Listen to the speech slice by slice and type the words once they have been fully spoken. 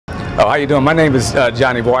Oh, how you doing? My name is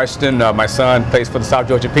Johnny Washington. My son plays for the South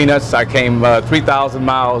Georgia Peanuts. I came 3,000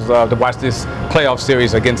 miles to watch this playoff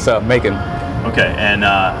series against Macon. Okay, and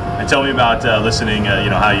tell me about listening.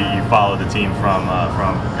 How you follow the team from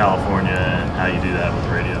California and how you do that with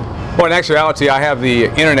the radio. Well, in actuality, I have the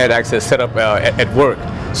internet access set up at work.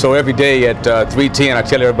 So every day at 3:10, I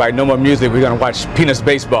tell everybody, no more music. We're going to watch Peanuts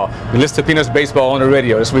baseball. We listen to Peanuts baseball on the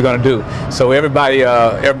radio. That's what we're going to do. So everybody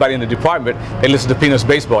in the department, they listen to Peanuts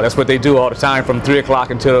baseball. That's what they do all the time from 3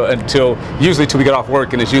 o'clock until usually till we get off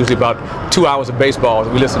work, and it's usually about 2 hours of baseball.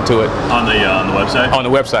 We listen to it on the website. On the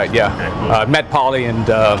website, yeah. Okay, cool. Matt Pauley and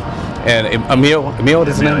Emil,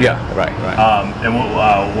 is his name? Yeah, right. And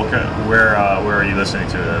where are you listening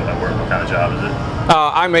to at work? What kind of job is it?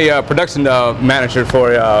 I'm a production manager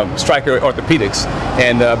for Stryker Orthopedics,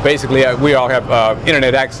 and basically we all have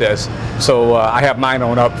internet access. So I have mine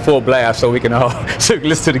on up full blast, so we can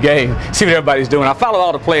listen to the game, see what everybody's doing. I follow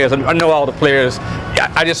all the players. I know all the players.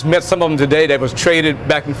 I just met some of them today that was traded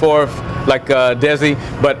back and forth, like Desi,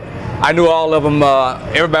 but I knew all of them.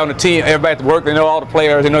 Everybody on the team, everybody at the work, they know all the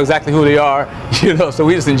players. They know exactly who they are. So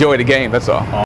we just enjoy the game. That's all.